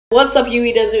What's up,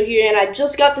 Dezoh here, and I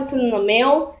just got this in the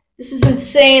mail. This is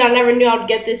insane. I never knew I'd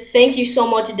get this. Thank you so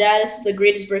much, Dad. This is the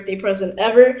greatest birthday present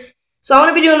ever. So I'm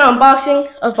going to be doing an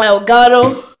unboxing of my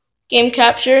Elgato game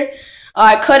capture.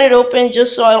 I cut it open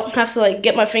just so I don't have to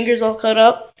get my fingers all cut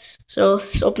up. So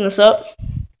let's open this up.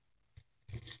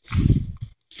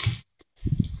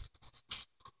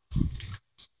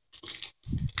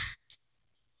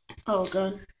 Oh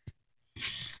god.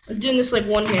 I'm doing this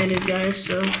one-handed, guys,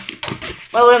 so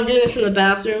by the way, I'm doing this in the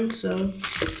bathroom, so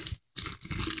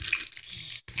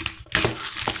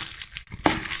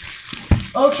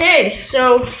okay,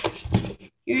 so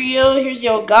here you go. Here's the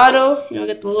Elgato.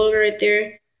 Got the logo right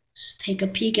there. Just take a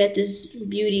peek at this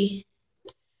beauty.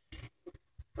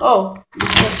 Oh,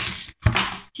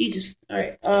 Jesus.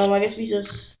 Alright, I guess we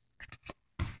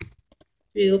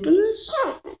open this?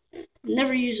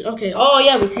 Never use, okay. Oh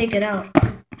yeah, we take it out.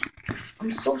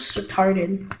 I'm so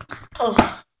retarded. Oh,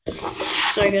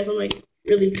 sorry guys, I'm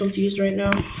really confused right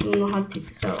now. I don't know how to take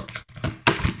this out.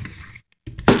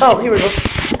 Oh, here we go.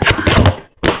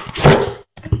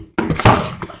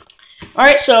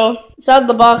 Alright, so it's out of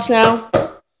the box now.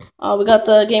 We got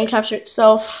the game capture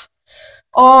itself.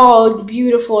 Oh,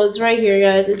 beautiful. It's right here,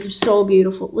 guys. It's so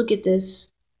beautiful. Look at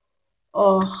this.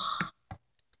 Oh.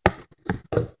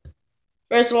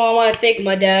 First of all, I want to thank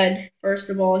my dad. First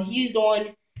of all, he's the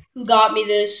one who got me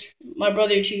this. My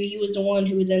brother, too. He was the one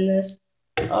who was in this.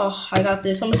 Oh, I got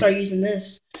this. I'm going to start using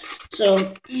this.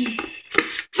 So,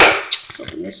 let's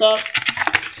open this up.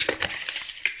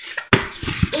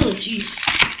 Oh, jeez.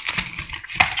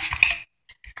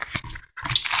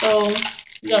 So,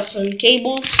 we got some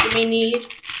cables that we need.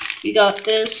 We got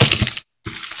this.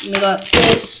 And we got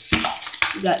this.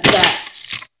 We got that.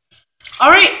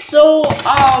 Alright, so,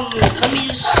 let me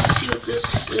just see what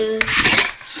this is.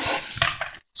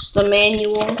 Just the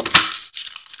manual.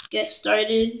 Get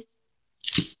started.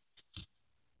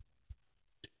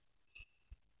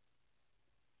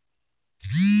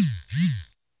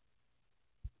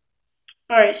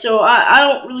 Alright, so I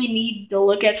don't really need to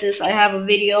look at this. I have a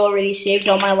video already saved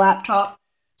on my laptop,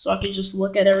 so I can just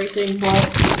look at everything.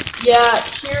 But yeah,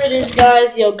 here it is,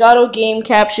 guys. The Elgato game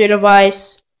capture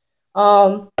device.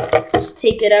 Just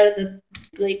take it out of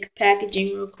the packaging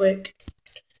real quick.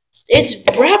 It's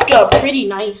wrapped up pretty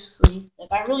nicely.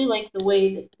 I really like the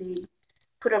way that they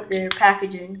put up their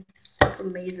packaging. It's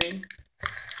amazing.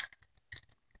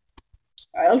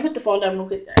 Alright, let me put the phone down real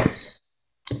quick, guys.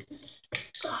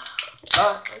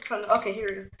 Okay, here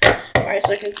it is. Alright,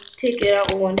 so I can take it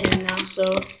out with one hand now. So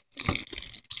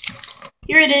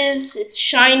here it is. It's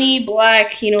shiny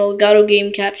black, Elgato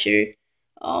game capture.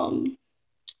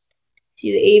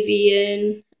 See the AV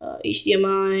in,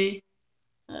 HDMI,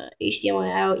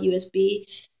 HDMI out, USB.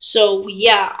 So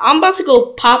yeah, I'm about to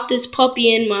go pop this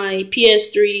puppy in my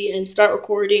PS3 and start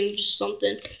recording just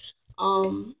something.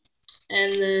 And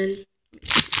then,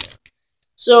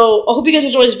 so I hope you guys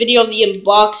enjoyed this video of the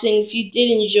unboxing. If you did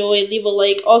enjoy, leave a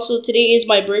like. Also, today is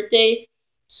my birthday,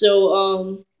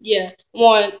 so yeah, I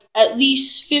want at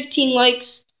least 15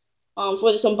 likes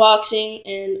for this unboxing,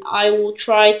 and I will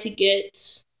try to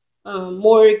get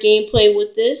more gameplay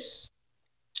with this.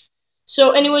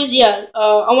 So anyways, yeah,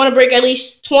 I want to break at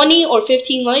least 20 or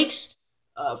 15 likes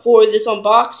for this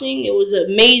unboxing. It was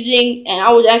amazing, and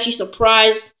I was actually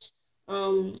surprised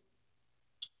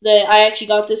that I actually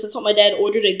got this. I thought my dad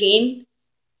ordered a game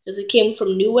because it came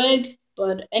from Newegg.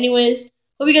 But anyways,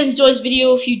 hope you guys enjoyed this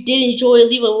video. If you did enjoy,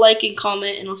 leave a like and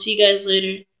comment, and I'll see you guys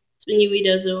later. It's been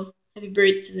Dezoh. Happy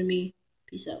birthday to me.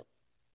 Peace out.